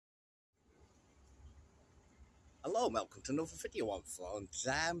Hello and welcome to another video on Fun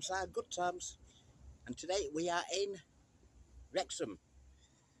Times and Good Times. And today we are in Wrexham.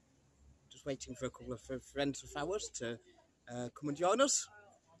 Just waiting for a couple of friends of ours to come and join us.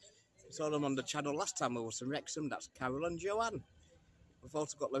 We saw them on the channel last time we was in Wrexham. That's Carol and Joanne. We've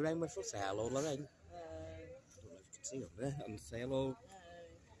also got Lorraine with us. Say hello, Lorraine. I don't know if you can see her there. And say hello.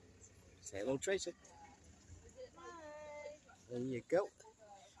 Say hello, Tracy. There you go.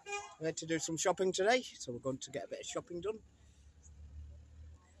 We had to do some shopping today, so we're going to get a bit of shopping done.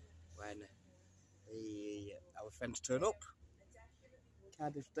 When our friends turn up.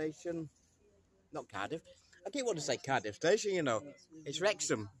 Cardiff Station. Not Cardiff. I keep wanting to say Cardiff Station, you know. It's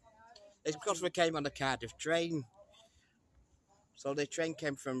Wrexham. It's because we came on the Cardiff train. So the train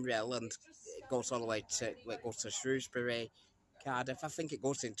came from Rell and it goes all the way to, it goes to Shrewsbury, Cardiff. I think it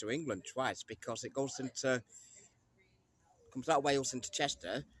goes into England twice because it goes into, comes out of Wales into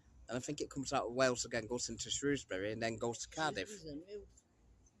Chester. And I think it comes out of Wales again, goes into Shrewsbury and then goes to Cardiff.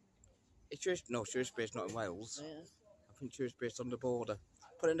 It's no, Shrewsbury's not in Wales. I think Shrewsbury's on the border.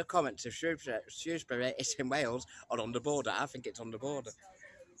 Put in the comments if Shrewsbury is in Wales or on the border. I think it's on the border.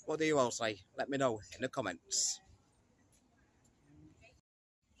 What do you all say? Let me know in the comments.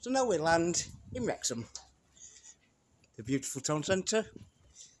 So now we land in Wrexham. The beautiful town centre.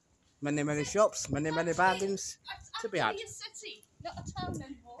 Many shops, many bargains to be had. It's a city, not a town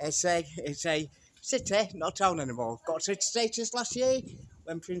anymore. It's a city, not a town anymore. Got city status last year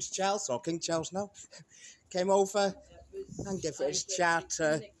when Prince Charles, or King Charles now, came over and gave it his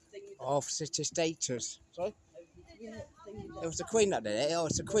charter of city status. Sorry? It was the Queen that did it. Oh,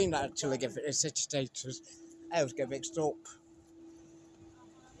 it's the Queen that actually gave it its city status. I always get mixed up.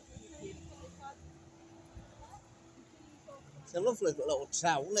 It's a lovely little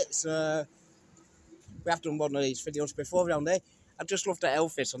town. It's we have done one of these videos before around there. I just love the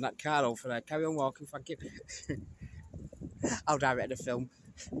Elvis on that car over there. Carry on walking, thank you. I'll direct the film.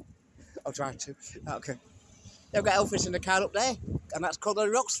 I'll try to. Okay. They've got Elvis in the car up there, and that's called the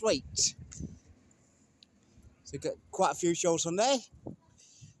Rock Suite. So you've got quite a few shows on there.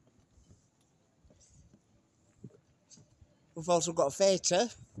 We've also got a theatre.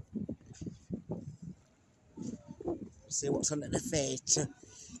 See what's on at the theatre.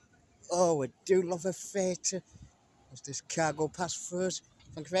 Oh, we do love a theatre. There's this car go past first.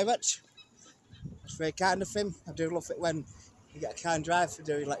 Thank you very much. That's very kind of him. I do love it when you get a car and drive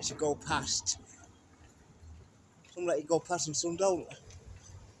through, he lets you go past. Some let you go past and some don't.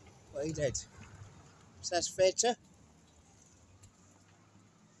 But he did. Says theatre.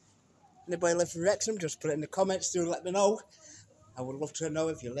 Anybody live in Wrexham, just put it in the comments, do let me know. I would love to know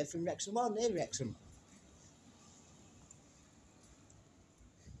if you live in Wrexham or near Wrexham.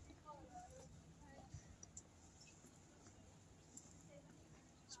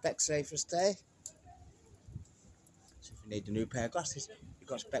 Specsavers there. So if you need a new pair of glasses, you've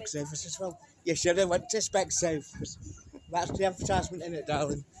got Specsavers as well. You should have went to Specsavers. That's the advertisement in it,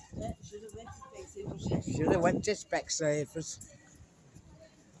 darling. Should have went to Specsavers.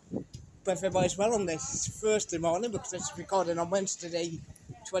 But everybody's well on this Thursday morning because it's recording on Wednesday, the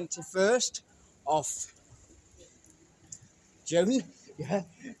 21st of June. Yeah.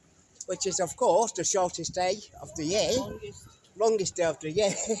 Which is, of course, the shortest day of the year. Longest day of the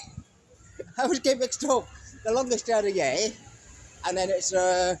year. I was getting mixed up. The longest day of the year, and then it's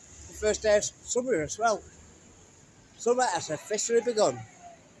the first day of summer as well. Summer has officially begun.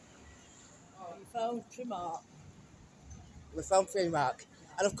 Oh, you found Primark. We found Primark,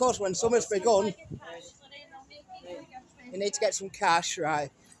 and of course, when summer's begun, you need to get some cash, right?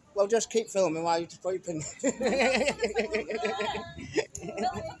 Well, just keep filming while you just put your pin.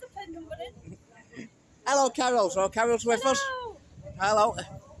 Hello, Carol. So Carol's with us. Hello.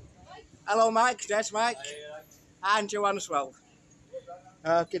 Hello, Mike. There's Mike. And Joanne as well.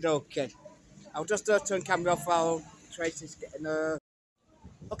 Okay. I'll just turn camera off while Tracy's getting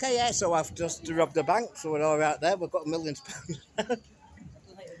Okay, yeah, so I've just robbed the bank, so we're all right there. We've got £1 million.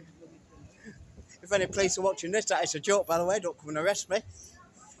 If any police are watching this, that is a joke, by the way. Don't come and arrest me.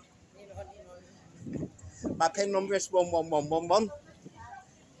 My PIN number is 11111.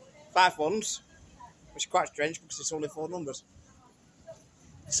 5 ones. Which is quite strange because it's only 4 numbers.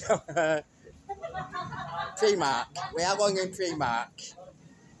 So, Primark. We are going in Primark.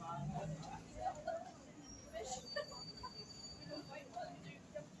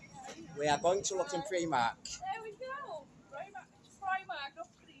 We are going to look in Primark. There we go. Primark, not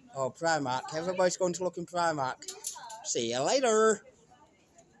Primark. Oh, Primark. Everybody's going to look in Primark. See you later.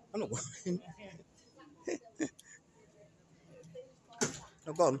 I'm not going.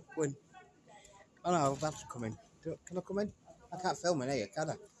 No, go on. Go in. Oh no, I'll have to come in. Can I come in? I can't film in here, can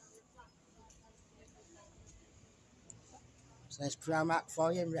I? So there's Primark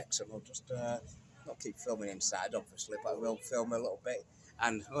for you in Wrexham. I'll just not keep filming inside, obviously, but I will film a little bit.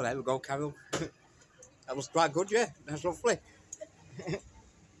 And, oh, there we go, Carol. That was quite good, yeah. That's lovely.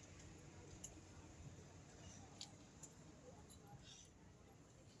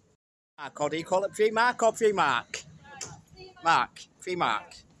 Mark, or do you call it Primark or Primark? Mark,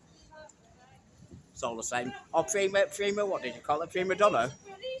 Primark. It's all the same. Or Prima, what did you call it? Prima Donna?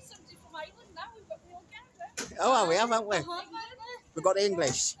 We need something from Ireland now. We've got real gander. Oh, well, we have, haven't we? We've got the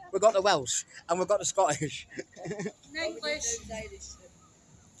English, we've got the Welsh, and we've got the Scottish. English.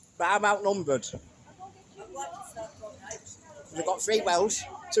 But I'm outnumbered. We've got 3 Welsh,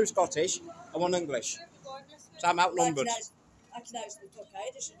 2 Scottish, and 1 English. So I'm outnumbered. I can actually talk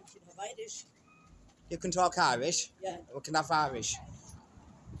Irish and you can have Irish. You can talk Irish? Yeah. We can have Irish.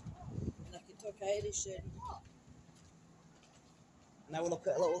 And I can talk Irish and... Now we'll look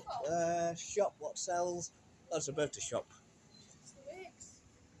at a little shop what sells... Oh, it's a birthday shop.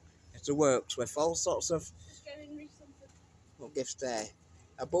 It's a works with all sorts of Just getting me something. little gifts there.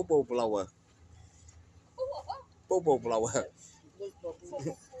 A bubble blower. Oh, what? Bubble blower. Those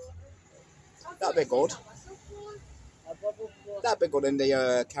bubbles. That'd be good. A bubble blower. That'd be good in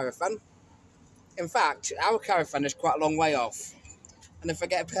the caravan. In fact, our caravan is quite a long way off. And if I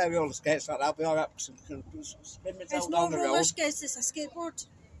get a pair of roller skates like that, I'll be alright. Spin myself It's down not the roller road. skates, it's a skateboard.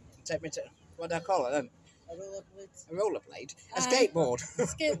 Take me to... What do I call it then? A rollerblade. A rollerblade? A Aye. skateboard? A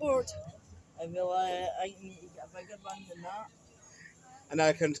skateboard. I can get a bigger one than that. And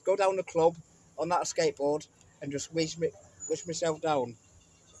I can go down the club on that skateboard and just wish myself down.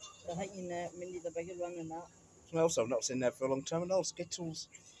 I think we need a bigger one than that. And also, I've not seen there for a long time. And all Skittles.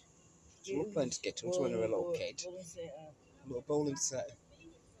 I love playing Skittles when I was a little kid. A little bowling set.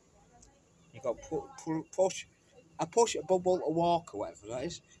 You got push, a bubble, a walk, or whatever that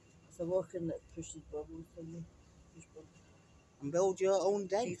is. It's a walker that pushes bubbles for me. Push bubbles. And build your own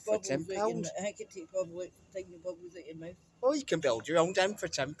den Take for bubbles £10. out your- I think it takes tiny bubbles out your mouth. Or you can build your own den for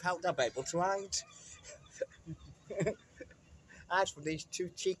 £10. I'll be able to hide. Hide for these 2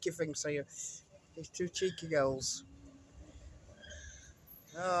 cheeky things here. These 2 cheeky girls.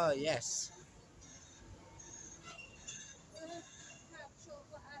 Oh, yes.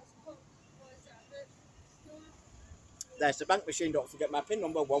 There's the bank machine. Don't forget my PIN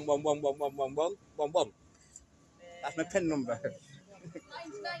number. 11111111. That's my PIN number.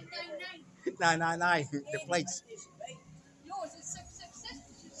 999. The place. Yours is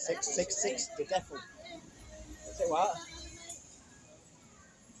 666. 666. The devil. Say what?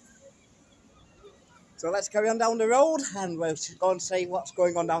 So let's carry on down the road and we'll go and see what's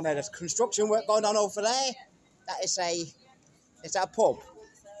going on down there. There's construction work going on over there. That is a pub.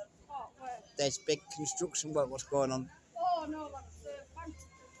 Oh, where? There's big construction work. What's going on? Oh, no, that's the bank.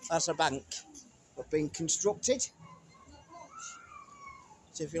 That's a bank. It's being constructed.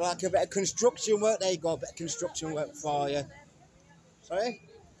 So if you like a bit of construction work, there you go. A bit of construction work for you. Sorry?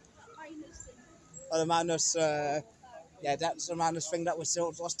 Oh, the minus. Yeah, that's the minus thing that we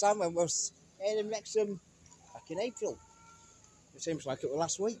saw last time when we was here in Wrexham back in April. It seems like it was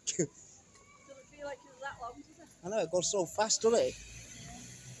last week. Doesn't feel like it was that long, does it? I know, it goes so fast, doesn't it?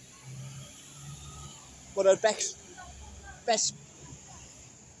 One of the best.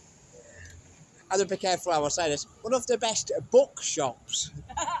 I have to be careful how I say this. One of the best book shops.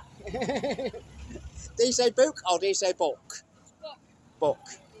 Do you say book or do you say book? Book.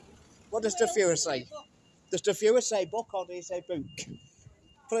 What does the viewer say? Does the viewer say book or do you say book?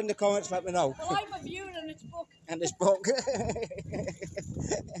 Put in the comments, let me know. Well, I'm a viewer and it's book. And this book.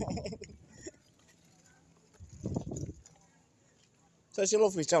 So it's a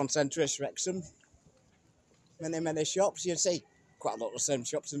lovely town centre, is Wrexham. Many shops. You see quite a lot of the same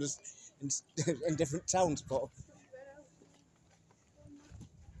shops in different towns, but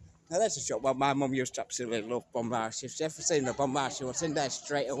now there's a shop where my mum used to absolutely love Bombard. If she's ever seen a Bombard, she was in there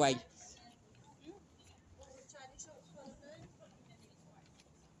straight away.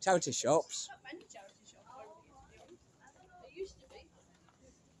 Charity shops. Not many charity shops. There used to be.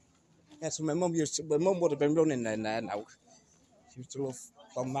 Yeah, so my mum would have been running in there now. She used to love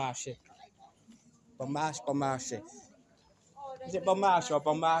Bombard. Bombard. Is it Bombard or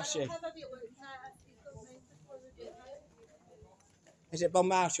Bombard? Is it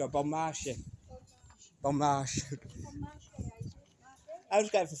Bombard or Bombard? Bombard. I was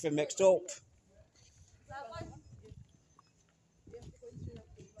getting everything mixed up.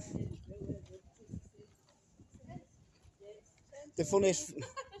 The funniest...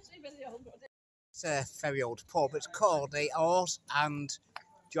 It's a very old pub. It's called the Horse and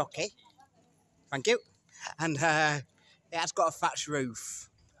Jockey. Thank you. And it has got a thatched roof.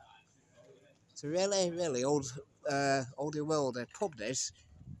 It's a really, really old old world pub this.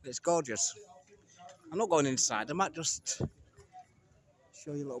 It's gorgeous. I'm not going inside. I might just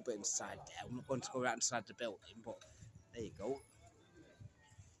show you a little bit inside there. I'm not going to go right inside the building, but there you go.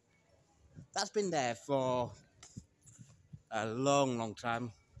 That's been there for a long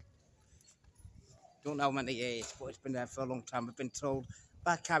time. Don't know how many years, but it's been there for a long time. We've been told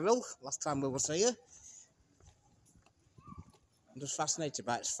by Carol last time we were here. I'm just fascinated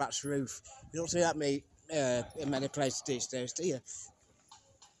by its thatched roof. You don't see that in many places these days, do you?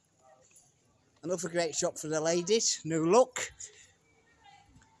 Another great shop for the ladies. New look.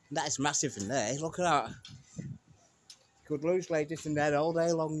 That is massive in there. Look at that. Could lose ladies in there all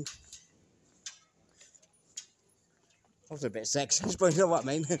day long. That was a bit sexist, but you know what I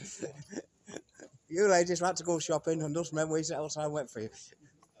mean. You ladies like to go shopping, and us men, we sit outside and wait for you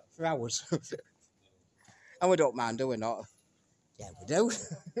for hours. And we don't mind, do we not? Yeah, we do.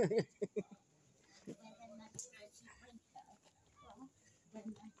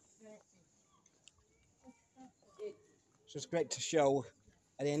 So it's great to show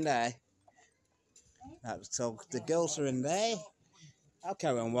in there. So the girls are in there. I'll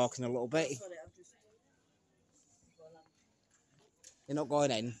carry on walking a little bit. You're not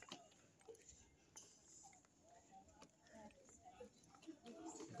going in.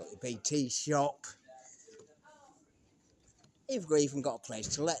 You've got your BT shop. You've even got a place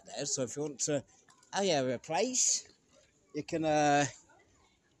to let there, so if you want to hire a place, you can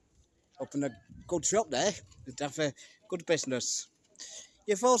open a good shop there. You'd have a good business.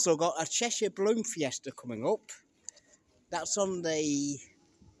 You've also got a Cheshire Balloon Fiesta coming up. That's on the...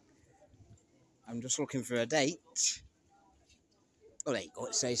 I'm just looking for a date. Oh, there you go.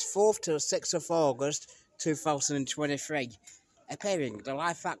 It says 4th to 6th of August 2023. Appearing the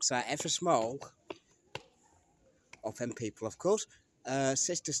live acts are ever small. Of them people, of course.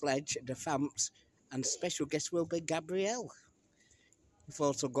 Sister Sledge, the Famps, and special guest will be Gabrielle. We've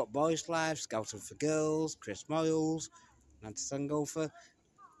also got Boys Live, Scouting for Girls, Chris Moyles, Nancy Sangofer,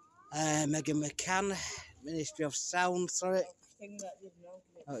 Megan McCann, Ministry of Sound, sorry.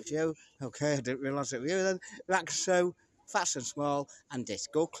 Oh, it's you? Okay, I didn't realise it was you then. Wrexham, Fast and Small, and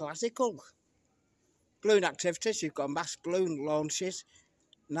Disco Classical. Balloon activities, you've got mass balloon launches,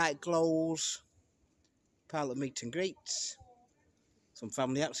 night glows, pilot meet and greets. Some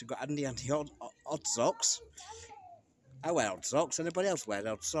family acts, you've got Andy and the odd socks. I wear odd socks. Anybody else wear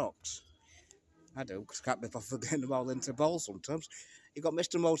odd socks? I do, because I can't be bothered getting them all into balls sometimes. You've got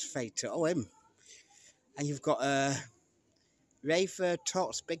Mr. Motivator, oh him. And you've got Rafer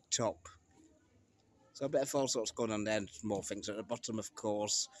Tots Big Top. So a bit of all sorts going on there, and more things at the bottom, of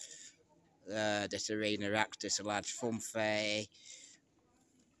course. This arena act, this a large fun fair.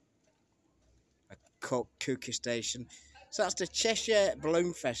 A cookie station. So that's the Cheshire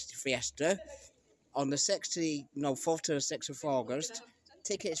Balloon Fiesta on the 4th to the 6th of August.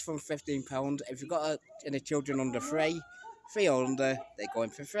 Tickets from £15. If you've got any children under 3 or under, they're going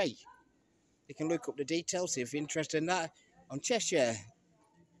for free. You can look up the details, see if you're interested in that, on Cheshire,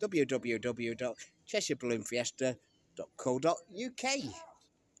 www.cheshireballoonfiesta.co.uk.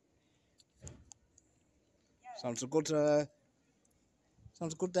 Sounds a good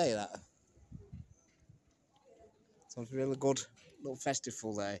day, that. Sounds really good little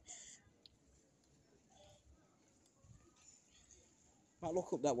festival there. Might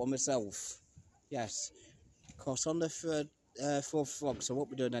look up that one myself. Yes. Of course, on the 4th of August, I won't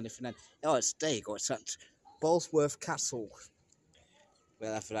be doing anything then. Oh, there you go. It's at Ballsworth Castle.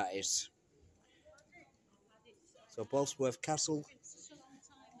 Wherever that is. So, Ballsworth Castle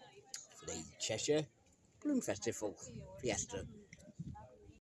for the Cheshire Balloon Festival Fiesta.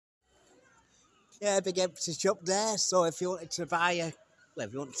 Yeah, big empty shop there. So, if you wanted to buy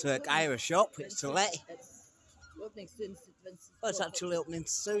if you want to hire a shop, it's to let. Well, it's actually opening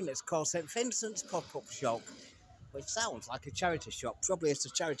soon. It's called St Vincent's Pop-Up Shop, which sounds like a charity shop. Probably it's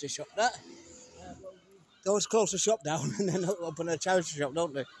a charity shop, that. They always close the shop down and then open a charity shop,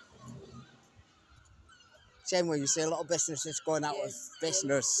 don't they? Shame when you see a lot of businesses going out of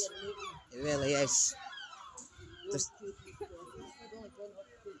business. It really is.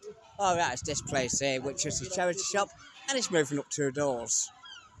 Alright, it's this place here, which is a charity shop, and it's moving up 2 doors.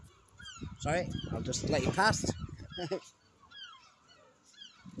 Sorry, I'll just let you pass.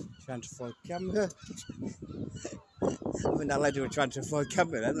 Trying to avoid camera. I mean, that lady was trying to avoid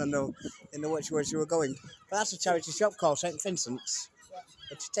camera then. I know which way she were going. But that's a charity shop called St Vincent's.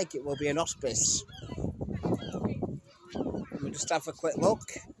 But to take it will be an hospice. We'll just have a quick look.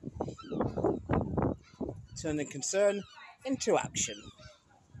 Turning concern into action.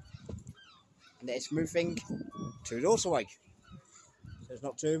 And it's moving 2 doors away. So it's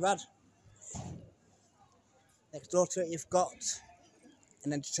not too bad. Next door to it, you've got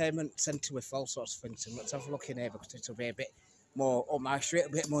an entertainment centre with all sorts of things. And let's have a look in here because it'll be a bit more up my street, a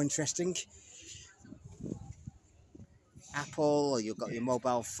bit more interesting. Apple, you've got your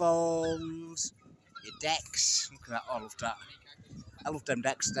mobile phones, your decks. Look at that, I love that. I love them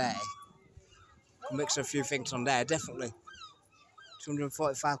decks there. Can mix a few things on there, definitely.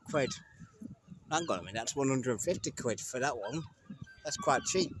 245 quid. Hang on a minute, that's 150 quid for that one. That's quite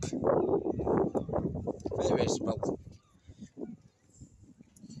cheap. Very reasonable.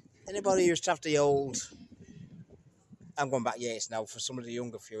 Anybody who used to have the old, I'm going back years now for some of the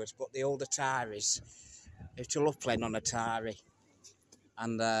younger viewers, but the old Ataris, I used to love playing on Atari.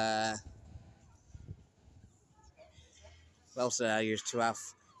 And what else did I used to have?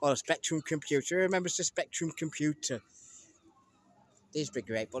 Well, a Spectrum computer. Who remembers the Spectrum computer? These be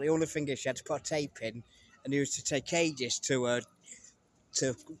great, but the only thing is you had to put a tape in, and it used to take ages to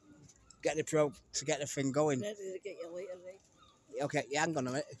get the thing going. Did it get you later, right? Okay, yeah, hang on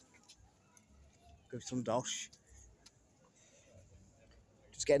a minute. Give some dosh.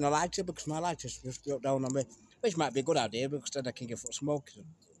 Just getting a lighter because my lighter's just dropped down on me, which might be a good idea because then I can get foot smoking.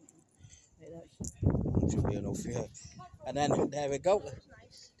 That should be enough, yeah. And then there we go.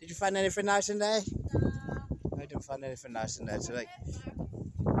 Did you find anything nice in there? I didn't find anything nice in there today.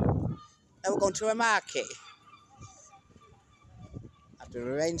 Now we're going to a market. After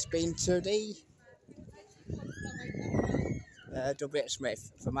the rain's been today. W.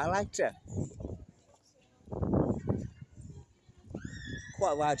 Smith for my lighter.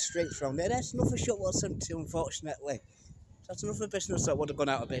 Quite a wide street from there. There's another shop was empty, unfortunately. That's another business that would have gone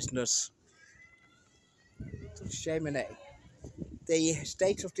out of business. It's a shame, innit? The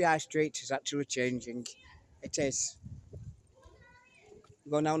state of the high street is actually changing. It is.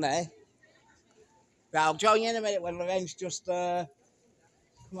 Going down there. Right, I'll join you in a minute when Lorraine's just come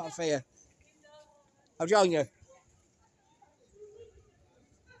out for you. I'll join you.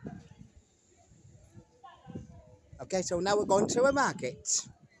 Okay, so now we're going to a market.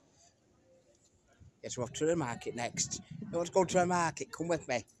 Yes, we're off to the market next. You want to go to a market? Come with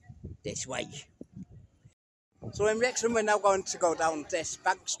me. This way. So in Wrexham, we're now going to go down this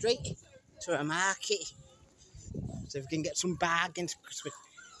back street to a market. So if we can get some bargains.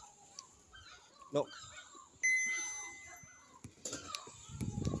 Look.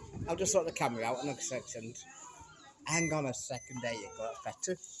 I'll just sort the camera out in a second. Hang on a second, there you go, that's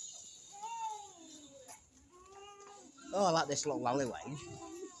better. Oh, I like this little alleyway.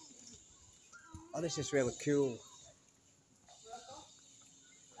 Oh, this is really cool.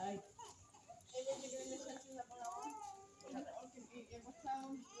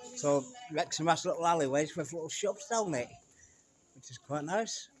 So, Wrexham has little alleyways with little shops down it, which is quite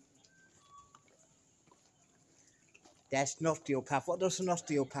nice. There's an osteopath. What does an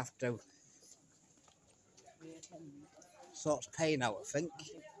osteopath do? Sorts pain out, I think.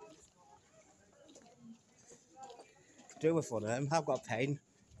 Do with one of them. I've got pain.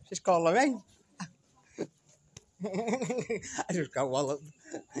 Just call Lorraine. I just got wallop.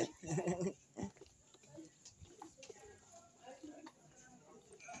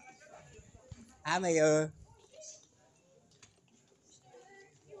 I'm here.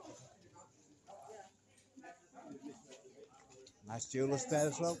 Nice jewellers there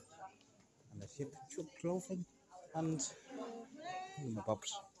as well. And the ship clothing. And my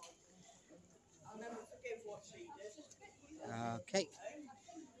bobs. Okay.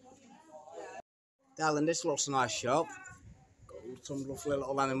 Darling, this looks a nice shop. Got some lovely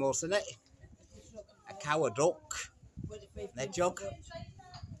little animals in it. A cow, a duck, a hedgehog.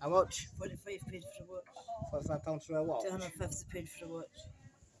 How much? 45 quid for a watch. £45 for a watch? 250 quid for a watch.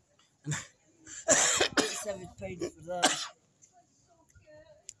 87 quid for that.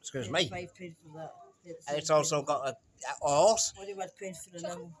 Excuse me. 5 quid for that. And it's also got a horse. 41 quid for an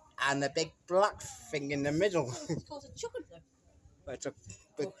animal. And a big black thing in the middle. It's called a chicken. But it's a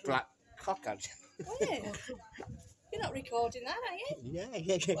big black cockroach. Oh, yeah. You're not recording that, are you?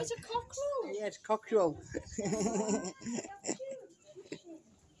 Yeah. What's a cockerel? Yeah, it's cockerel.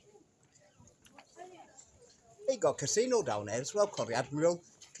 They got a casino down there as well, called the Admiral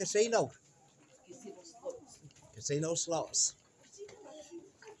Casino. Casino slots.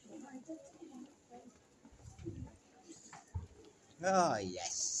 Oh,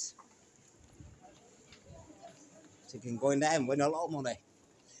 yes. So you can go in there and win a lot of money.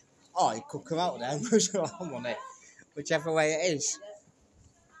 Or you could come out there and lose a lot of money. Whichever way it is.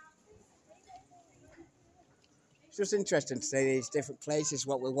 It's just interesting to see these different places,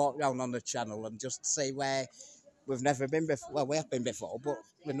 what we walk around on the channel and just see where we've never been before. Well, we have been before, but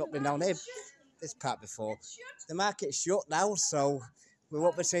we've not been down here, this part before. The market's shut now, so we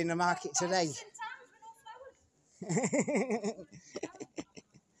won't be seeing the market today.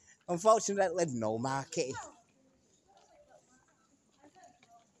 Unfortunately, no market.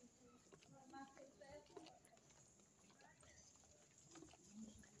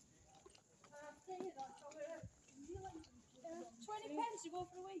 £20 to go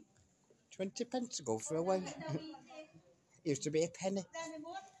for a week. 20 pence to go for a week. Used to be a penny.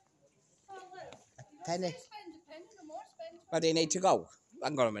 Penny. Spend a penny, no more spend. Where do you need to go?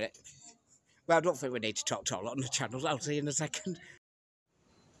 Hang on a minute. Well, I don't think we need to talk to a lot on the channels. I'll see you in a second.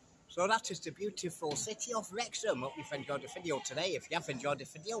 So that is the beautiful city of Wrexham. Hope you've enjoyed the video today. If you have enjoyed the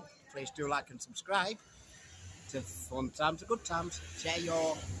video, please do like and subscribe. To fun times and good times. Share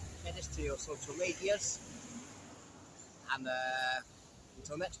your minutes to your social medias. And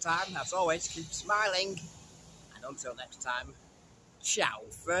until next time, as always, keep smiling. And until next time, ciao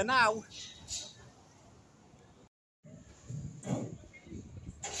for now.